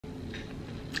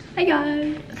Hi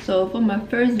guys! So for my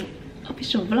first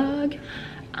official vlog,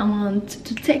 I want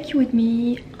to take you with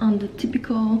me on the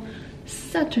typical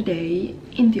Saturday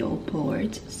in the old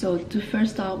port. So to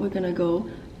first start, we're gonna go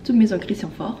to Maison Christian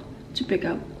Fort to pick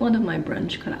up one of my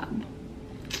brunch collab.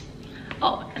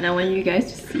 Oh, and I want you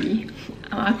guys to see,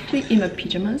 I'm actually in my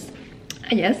pyjamas.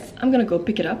 And yes, I'm gonna go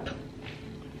pick it up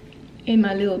in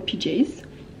my little PJs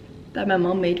that my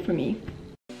mom made for me.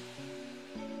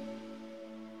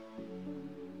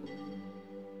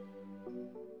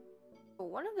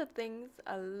 One of the things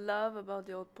I love about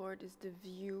the old port is the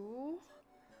view.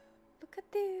 Look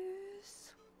at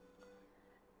this.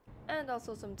 And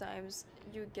also sometimes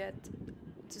you get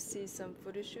to see some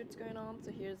photo shoots going on.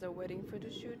 So here's a wedding photo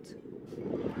shoot.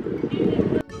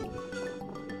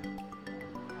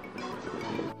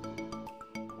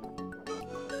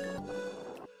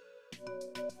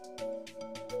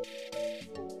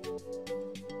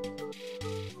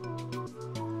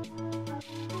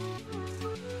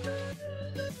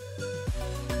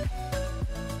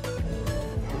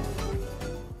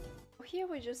 Here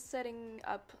we're just setting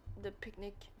up the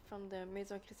picnic from the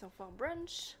Maison Christian Fort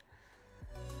brunch.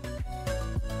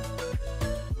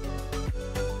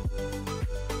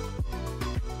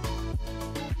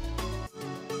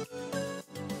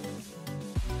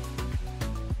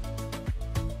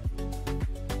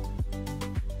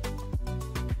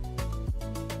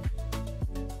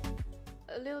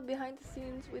 A little behind the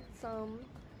scenes with some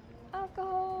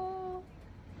alcohol.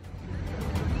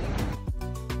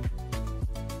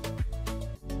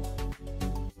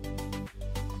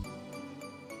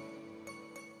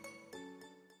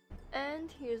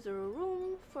 And here's a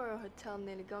room for a Hotel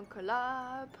Nelligan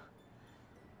collab.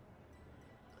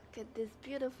 Look at this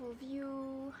beautiful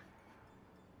view.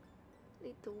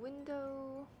 Little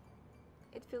window.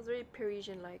 It feels very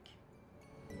Parisian like.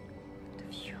 The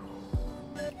view.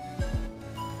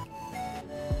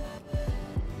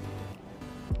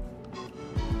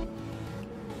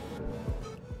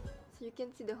 So you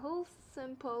can see the whole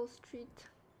Saint Paul street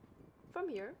from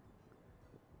here,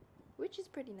 which is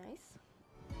pretty nice.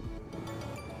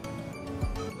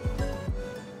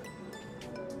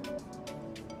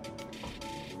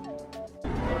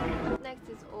 Next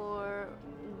is our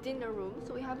dinner room.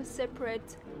 So we have a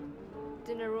separate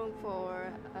dinner room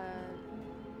for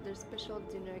their special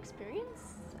dinner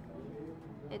experience.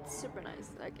 It's super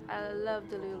nice. Like, I love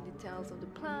the little details of the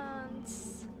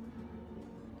plants,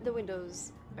 the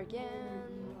windows again.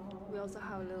 We also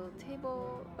have a little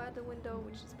table by the window,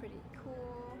 which is pretty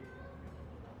cool.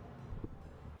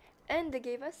 And they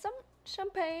gave us some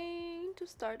champagne to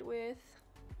start with.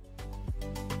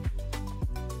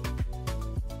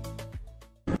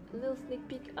 A little sneak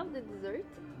peek of the dessert.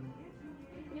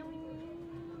 Yummy!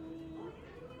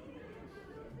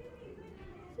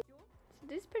 So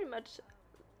this is pretty much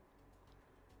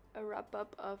a wrap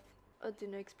up of a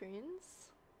dinner experience.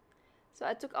 So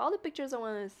I took all the pictures I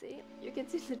wanted to see. You can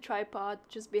see the tripod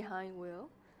just behind Will.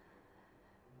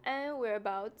 And we're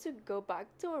about to go back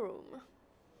to our room.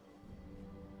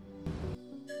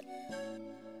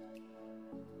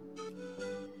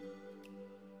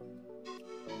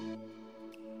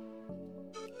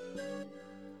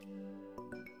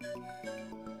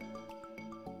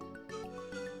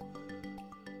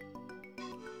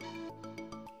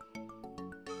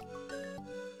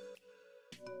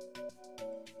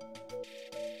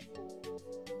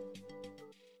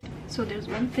 So there's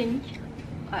one thing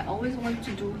I always want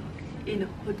to do in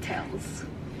hotels.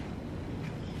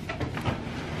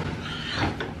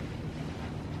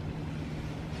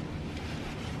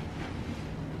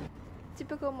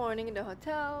 Typical morning in the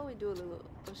hotel, we do a little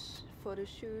photo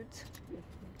shoot.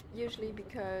 Usually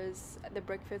because the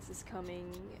breakfast is coming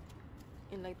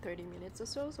in like 30 minutes or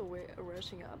so, so we're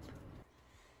rushing up.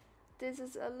 This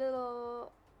is a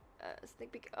little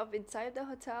sneak peek of inside the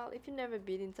hotel. If you've never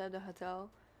been inside the hotel,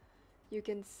 you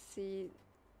can see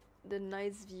the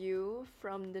nice view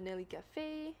from the Nelly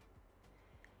Cafe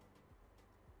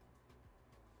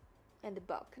and the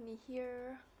balcony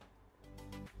here.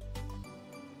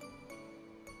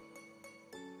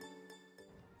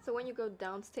 So when you go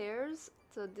downstairs,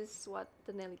 so this is what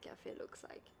the Nelly Cafe looks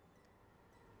like.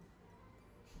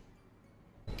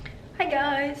 Hi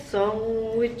guys,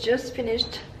 so we just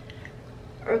finished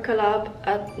our collab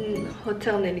at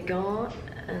Hotel Nelligan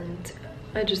and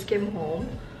I just came home,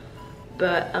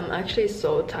 but I'm actually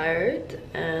so tired,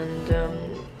 and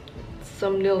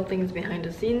some little things behind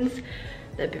the scenes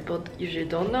that people usually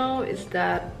don't know is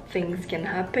that things can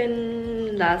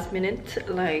happen last minute,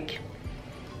 like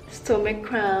stomach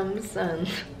cramps and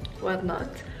whatnot.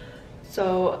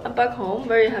 So I'm back home,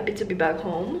 very happy to be back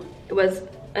home. It was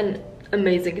an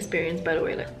amazing experience, by the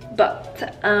way.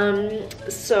 But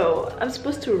so I'm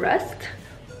supposed to rest,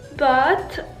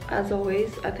 but as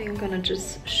always I think I'm gonna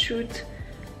just shoot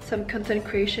some content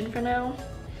creation for now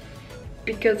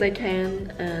because I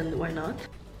can, and why not.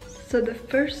 So the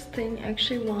first thing I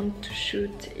actually want to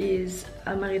shoot is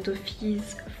Amaretto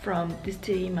Fizz from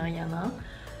Distillery Mariana.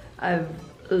 I've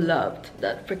loved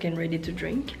that freaking ready to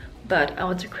drink, but I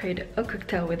want to create a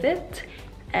cocktail with it,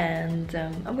 and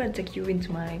I'm gonna take you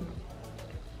into my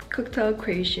cocktail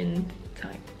creation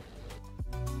time.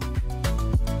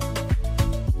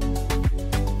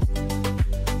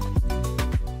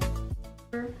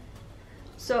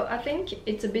 So I think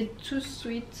it's a bit too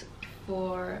sweet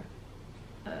for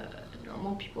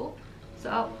normal people, so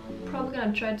I'm probably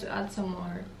gonna try to add some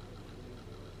more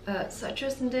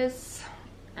citrus in this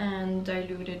and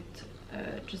dilute it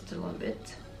just a little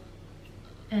bit,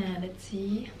 and let's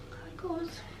see how it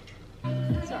goes.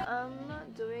 So I'm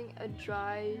doing a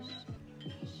dry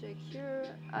shake here,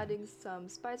 adding some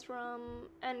spice rum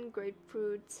and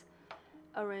grapefruit,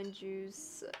 orange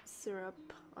juice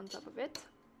syrup on top of it.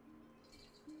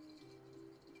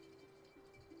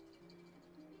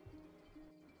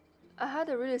 I had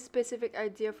a really specific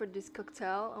idea for this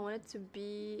cocktail. I want it to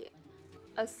be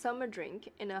a summer drink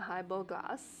in a highball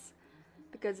glass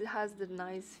because it has the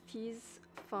nice fizz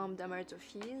from the Amaretto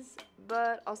Fizz,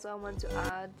 but also I want to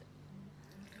add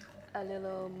a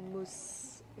little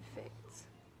mousse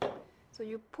effect. So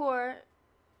you pour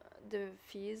the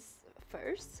fizz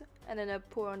first, and then I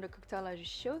pour on the cocktail I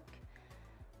just shook.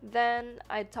 Then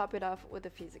I top it off with the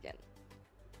fizz again.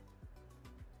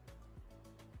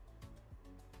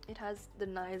 It has the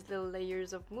nice little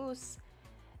layers of mousse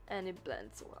and it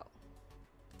blends well.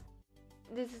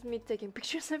 This is me taking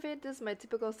pictures of it. This is my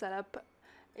typical setup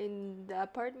in the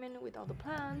apartment with all the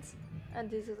plants, and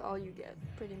this is all you get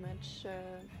pretty much.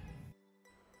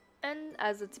 And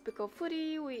as a typical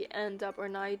foodie, we end up our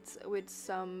night with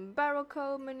some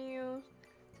Barocco menu.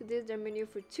 So this is their menu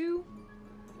for two,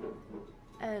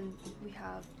 and we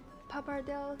have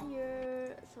pappardelle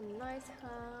here, some nice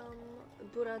ham,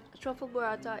 truffle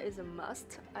burrata is a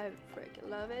must, I freaking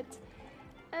love it,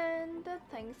 and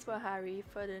thanks for Harry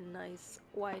for the nice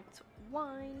white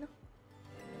wine.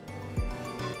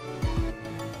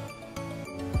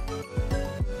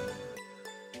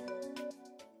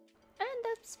 And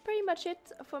that's pretty much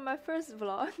it for my first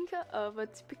vlog of a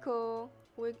typical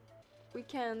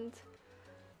weekend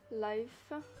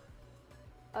life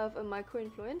of a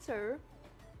micro-influencer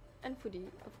and foodie,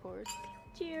 of course.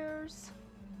 Cheers!